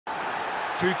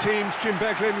Two teams, Jim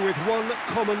Beglin, with one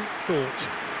common thought: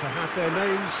 to have their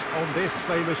names on this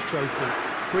famous trophy.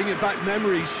 Bringing back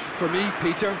memories for me,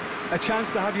 Peter. A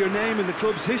chance to have your name in the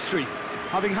club's history.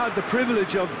 Having had the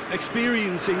privilege of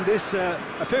experiencing this a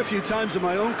fair few times in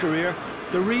my own career,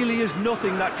 there really is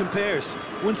nothing that compares.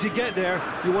 Once you get there,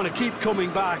 you want to keep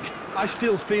coming back. I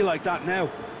still feel like that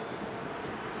now.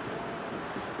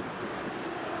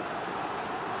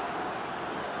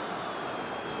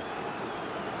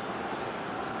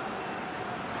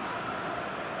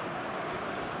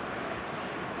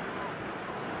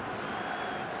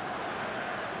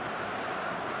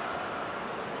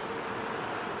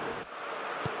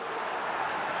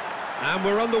 And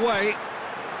we're on the way.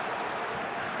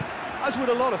 As with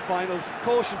a lot of finals,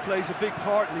 caution plays a big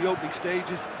part in the opening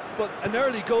stages, but an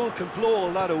early goal can blow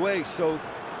all that away, so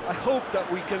I hope that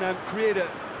we can create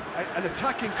an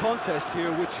attacking contest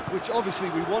here, which obviously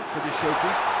we want for this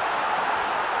showpiece.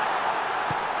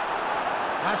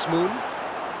 Asmoon.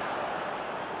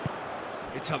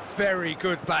 It's a very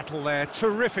good battle there,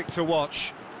 terrific to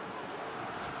watch.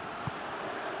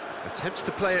 Attempts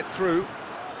to play it through.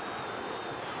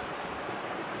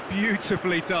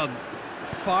 Beautifully done.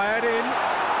 Fired in.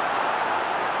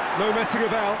 No messing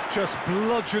about, just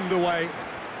bludgeoned away.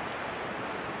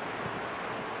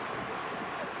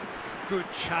 Good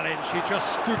challenge, he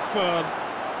just stood firm.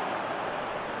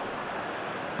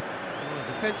 Well,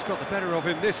 the defence got the better of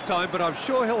him this time, but I'm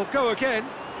sure he'll go again.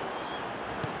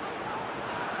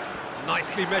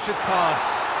 Nicely measured pass.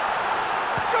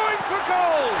 Going for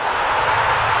goal!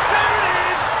 There it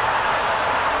is!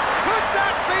 Could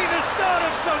that be the start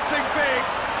of something big?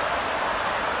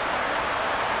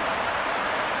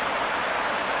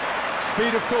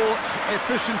 Speed of thought,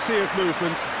 efficiency of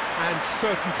movement, and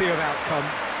certainty of outcome.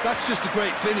 That's just a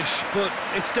great finish, but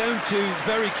it's down to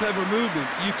very clever movement.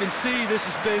 You can see this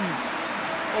has been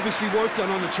obviously worked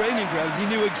on the training ground. He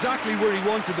knew exactly where he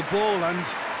wanted the ball, and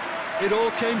it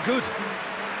all came good.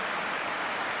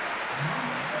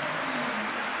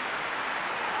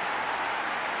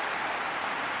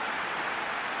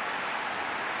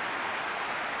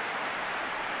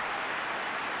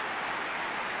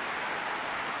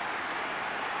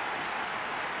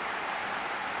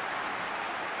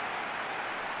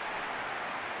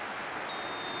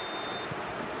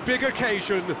 Big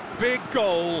occasion, big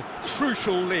goal,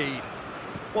 crucial lead.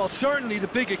 Well, certainly the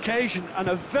big occasion and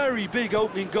a very big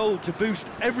opening goal to boost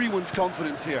everyone's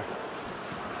confidence here.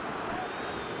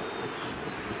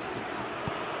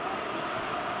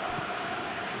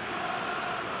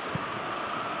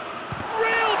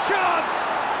 Real chance!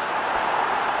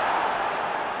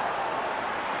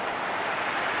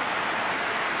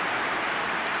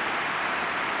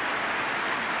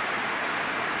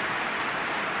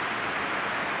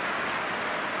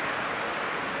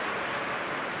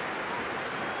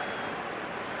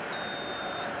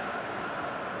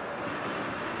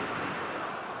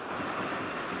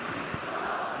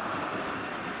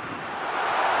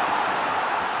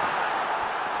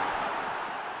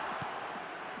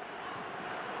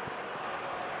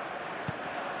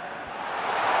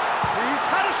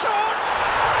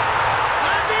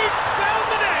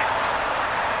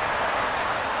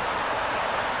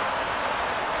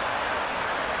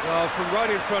 Well, from right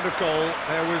in front of goal,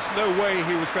 there was no way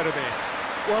he was going to miss.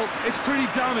 Well, it's pretty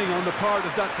damning on the part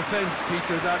of that defence,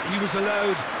 Peter, that he was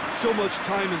allowed so much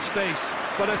time and space.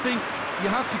 But I think you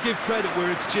have to give credit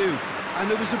where it's due. And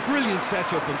it was a brilliant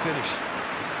set-up and finish.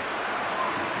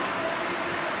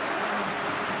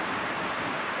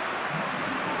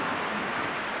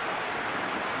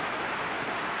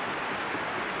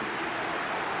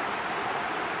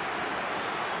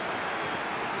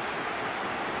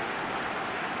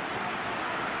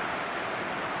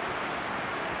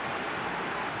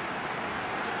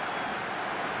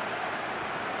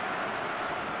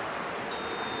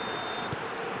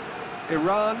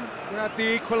 Iran grabbed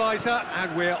the equaliser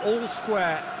and we're all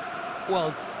square.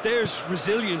 Well, there's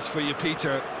resilience for you,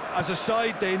 Peter. As a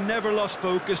side, they never lost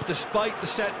focus despite the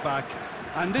setback,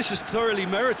 and this is thoroughly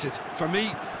merited for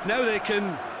me. Now they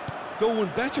can go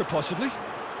one better, possibly.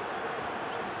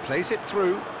 Plays it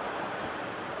through.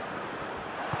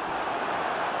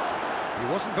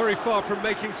 He wasn't very far from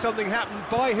making something happen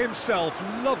by himself.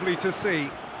 Lovely to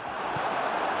see.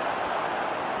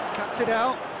 Cuts it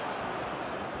out.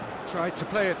 Tried to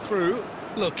play it through.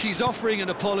 Look, he's offering an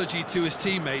apology to his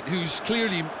teammate, who's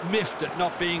clearly miffed at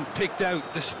not being picked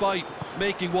out despite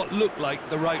making what looked like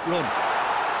the right run.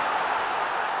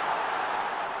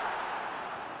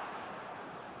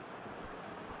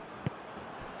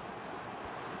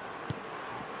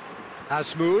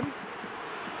 Asmoon.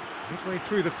 Midway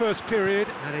through the first period,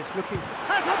 and it's looking...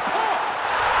 Has a pop!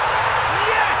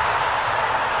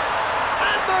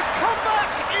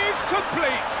 It's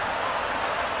complete!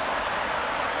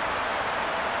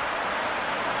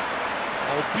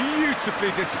 Oh, beautifully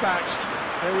dispatched.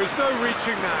 There was no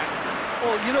reaching that.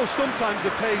 Well, you know, sometimes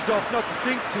it pays off not to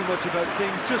think too much about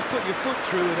things, just put your foot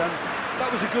through it, and that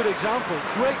was a good example.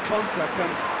 Great contact, and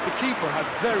the keeper had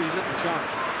very little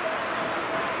chance.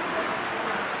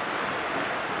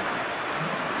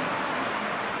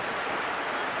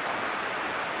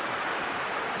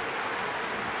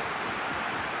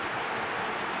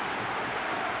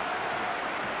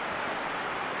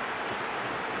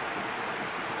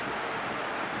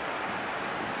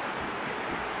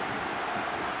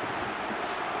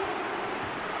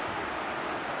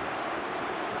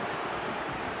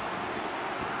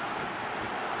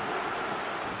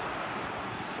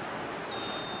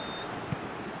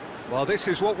 Well, this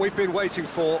is what we've been waiting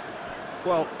for.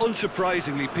 Well,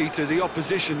 unsurprisingly, Peter, the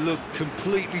opposition looked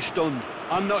completely stunned.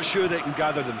 I'm not sure they can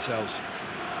gather themselves.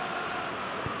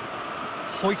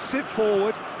 Hoists it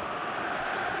forward.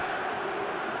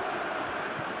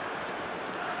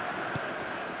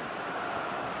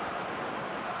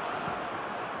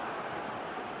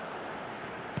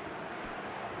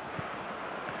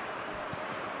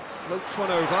 Floats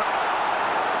one over.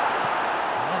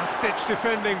 Last-ditch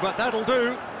defending, but that'll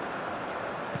do.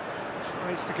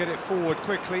 Tries to get it forward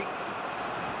quickly.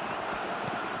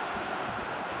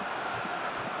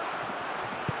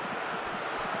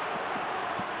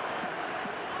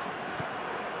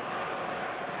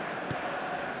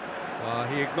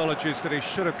 He acknowledges that he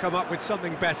should have come up with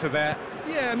something better there.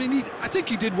 Yeah, I mean, I think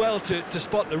he did well to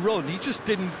spot the run. He just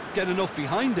didn't get enough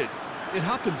behind it. It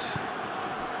happens.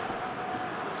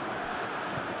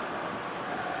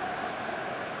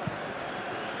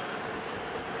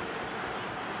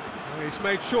 He's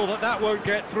made sure that that won't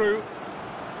get through.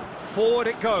 Forward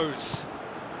it goes.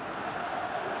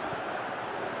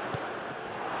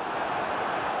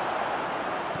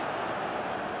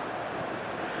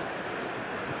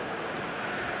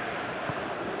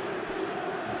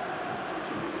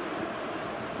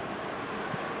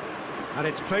 And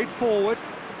it's played forward.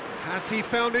 Has he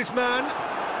found his man?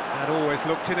 That always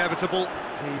looked inevitable.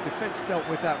 The defence dealt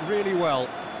with that really well.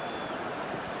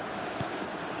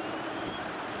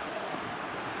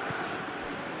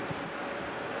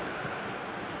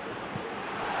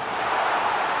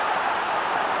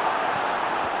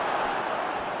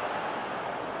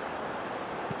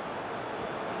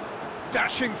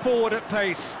 Dashing forward at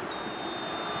pace.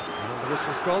 And the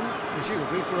whistle's gone,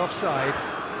 presumably for offside.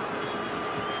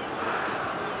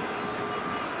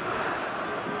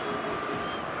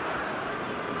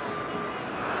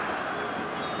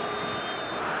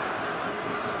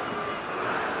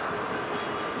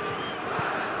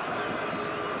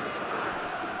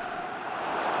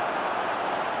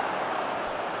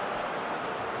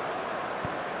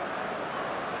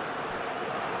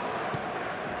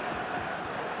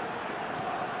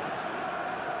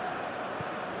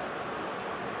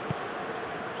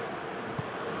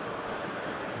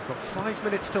 Got 5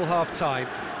 minutes till half-time.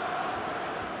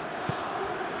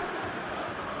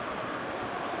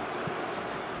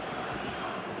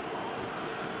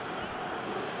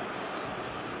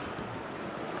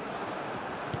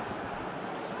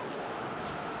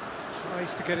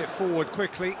 Tries to get it forward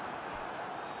quickly.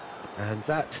 And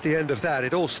that's the end of that.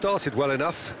 It all started well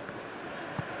enough.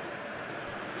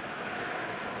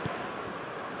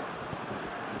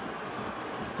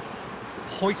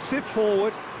 Hoists it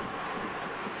forward.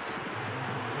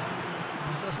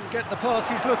 Doesn't get the pass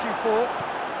he's looking for.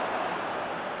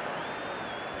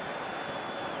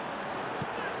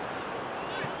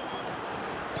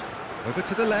 Over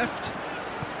to the left.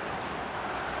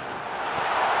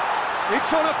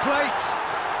 It's on a plate.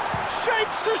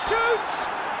 Shapes to shoot!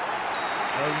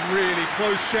 A really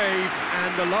close shave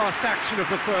and the last action of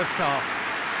the first half.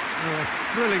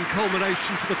 A thrilling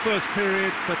culmination to the first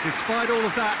period, but despite all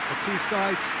of that, the two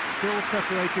sides still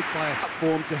separated by a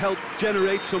platform to help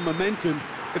generate some momentum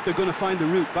if they're going to find a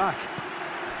route back.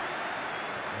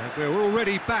 And we're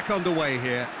already back underway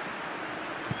here.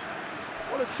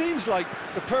 Well, it seems like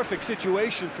the perfect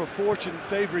situation for fortune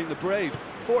favouring the brave.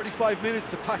 45 minutes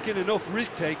to pack in enough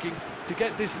risk-taking to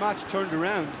get this match turned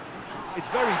around. It's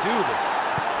very doable.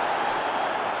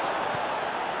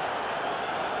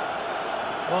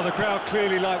 Well, the crowd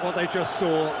clearly like what they just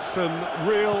saw. Some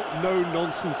real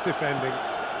no-nonsense defending.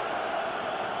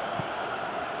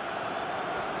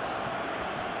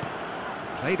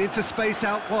 Played into space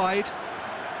out wide.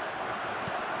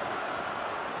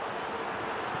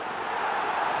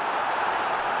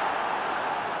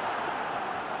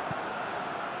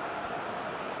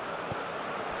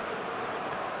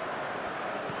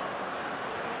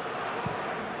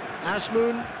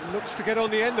 Azmoun looks to get on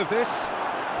the end of this.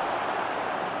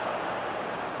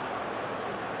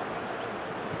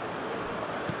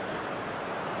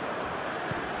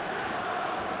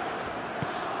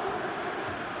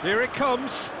 Here it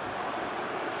comes.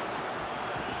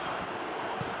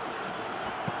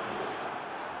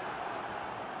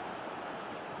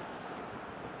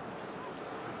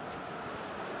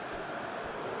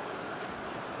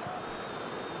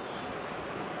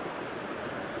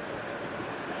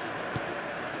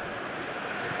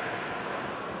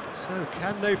 So,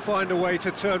 can they find a way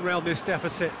to turn around this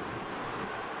deficit?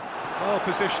 Well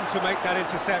positioned to make that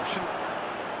interception.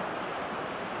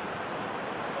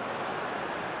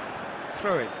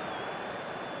 Throw it.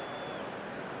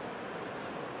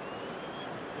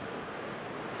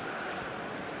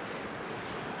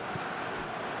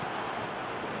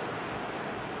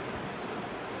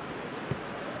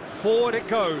 Forward it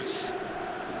goes.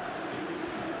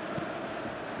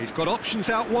 He's got options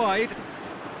out wide.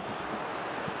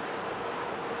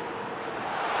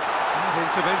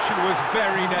 That intervention was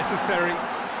very necessary.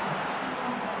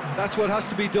 That's what has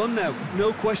to be done now,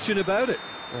 no question about it.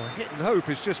 Well, hit and hope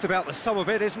is just about the sum of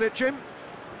it, isn't it, Jim?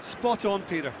 Spot on,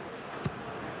 Peter.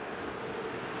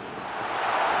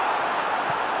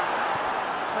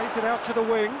 Plays it out to the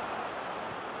wing.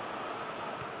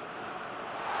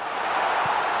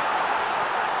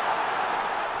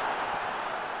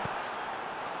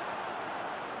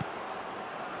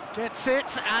 Gets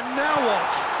it, and now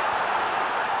what?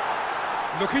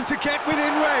 Looking to get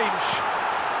within range.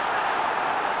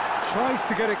 Tries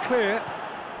to get it clear.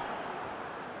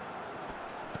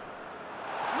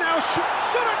 Now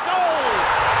shot at goal!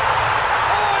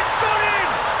 Oh, it's gone in!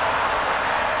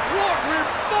 What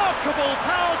remarkable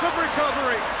powers of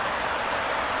recovery!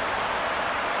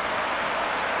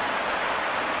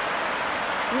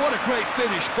 What a great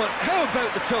finish, but how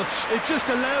about the touch? It just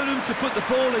allowed him to put the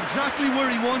ball exactly where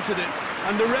he wanted it,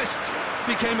 and the rest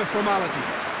became a formality.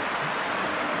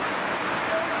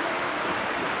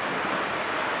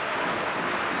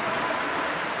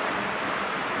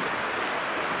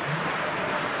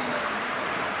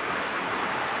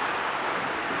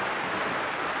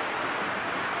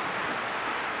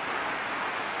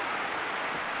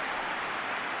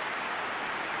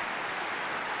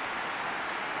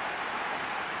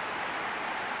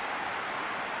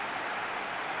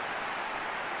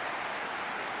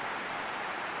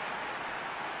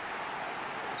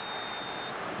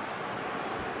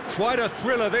 Quite a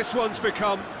thriller this one's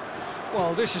become.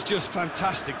 Well, this is just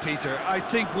fantastic, Peter. I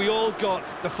think we all got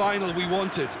the final we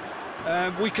wanted.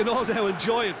 We can all now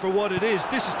enjoy it for what it is.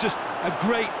 This is just a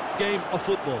great game of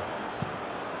football.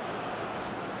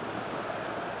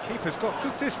 Keeper's got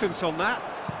good distance on that.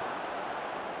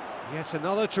 Yet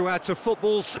another to add to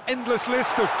football's endless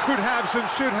list of could-haves and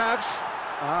should-haves.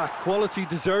 Quality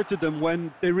deserted them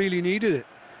when they really needed it.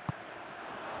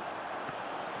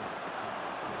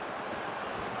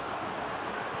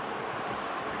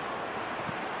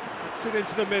 Gets it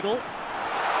into the middle.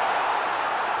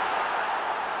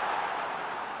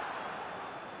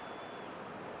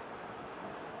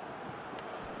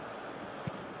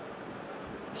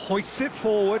 Hoists it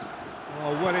forward.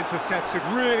 Oh, well intercepted,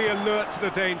 really alert to the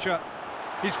danger.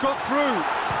 He's got through.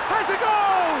 Has a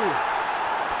goal!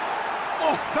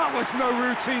 Oh, that was no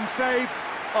routine save.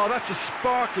 Oh, that's a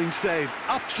sparkling save.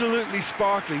 Absolutely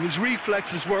sparkling. His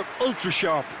reflexes were ultra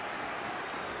sharp.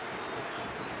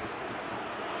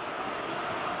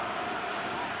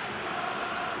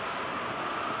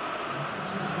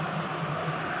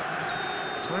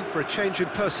 Time for a change in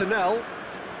personnel.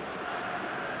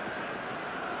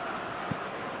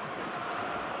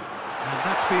 And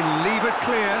that's been levered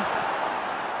clear.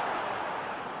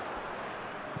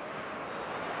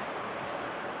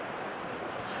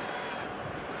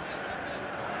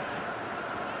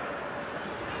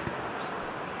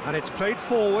 And it's played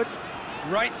forward,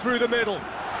 right through the middle.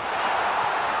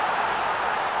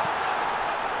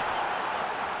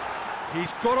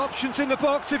 He's got options in the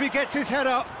box if he gets his head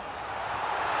up.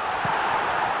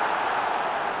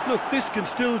 Look, this can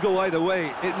still go either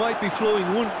way. It might be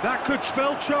flowing one. That could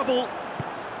spell trouble.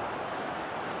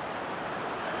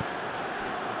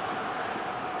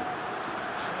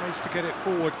 Tries to get it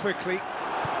forward quickly.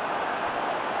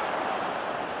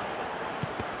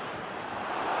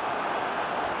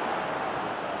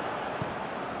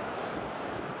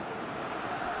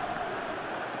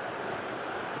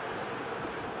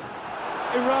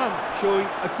 Iran showing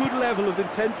a good level of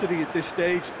intensity at this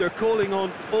stage. They're calling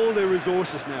on all their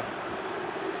resources now.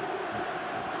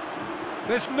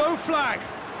 There's no flag.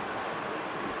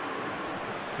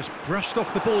 Just brushed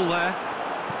off the ball there.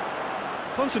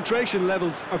 Concentration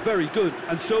levels are very good,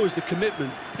 and so is the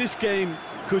commitment. This game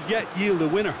could yet yield a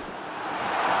winner.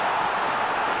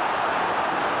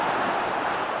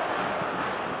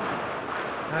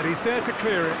 And he's there to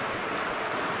clear it.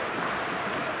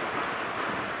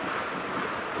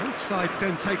 Both sides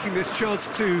then taking this chance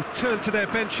to turn to their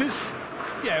benches.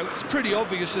 Yeah, it's pretty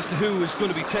obvious as to who was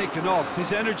going to be taken off.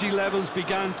 His energy levels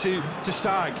began to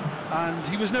sag, and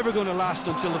he was never going to last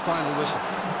until the final whistle.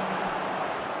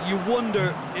 You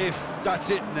wonder if that's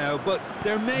it now, but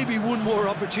there may be one more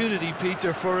opportunity,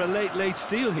 Peter, for a late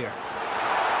steal here.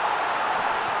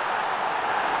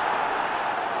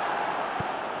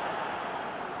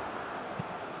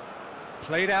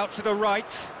 Played out to the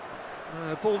right.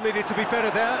 Ball needed to be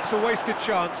better there. It's a wasted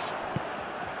chance.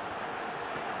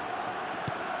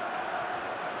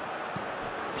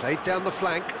 Played down the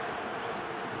flank.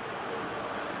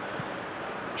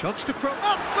 Chance to cross.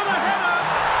 Up for the header!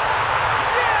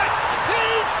 Yes!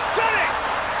 He's done it!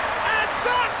 And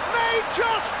that may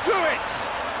just do it!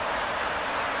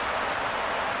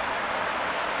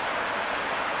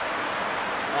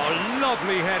 Oh,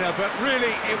 lovely header, but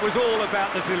really it was all about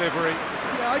the delivery.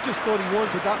 Yeah, I just thought he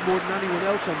wanted that more than anyone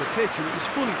else on the pitch, and it was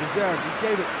fully deserved. He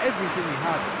gave it everything he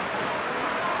had.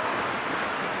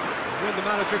 When the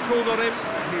manager called on him,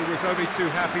 he was only too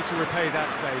happy to repay that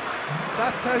faith.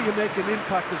 That's how you make an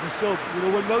impact as a sub. You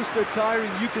know, when most are tiring,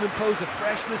 you can impose a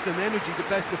freshness and energy to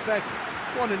best effect.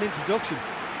 What an introduction.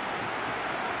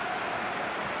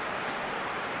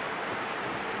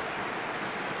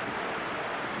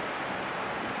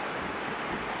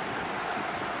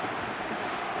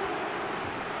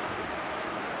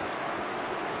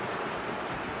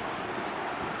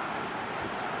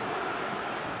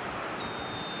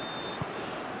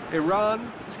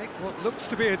 Iran take what looks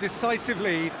to be a decisive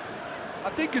lead. I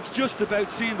think it's just about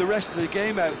seeing the rest of the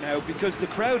game out now, because the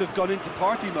crowd have gone into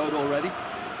party mode already.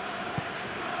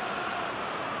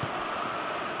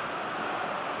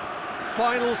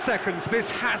 Final seconds, this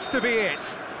has to be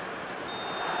it.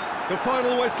 The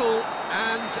final whistle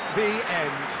and the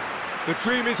end. The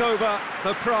dream is over,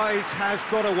 the prize has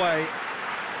got away.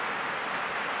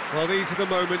 Well, these are the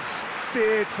moments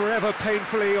seared forever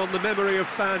painfully on the memory of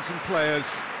fans and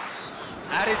players.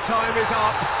 Added time is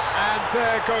up, and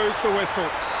there goes the whistle.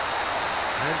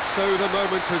 And so the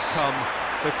moment has come.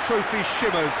 The trophy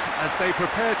shimmers as they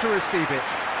prepare to receive it.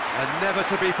 A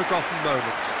never-to-be-forgotten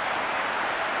moment.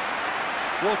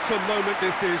 What a moment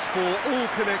this is for all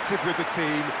connected with the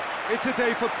team. It's a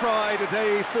day for pride, a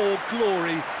day for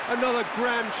glory, another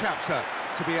grand chapter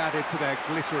to be added to their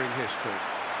glittering history.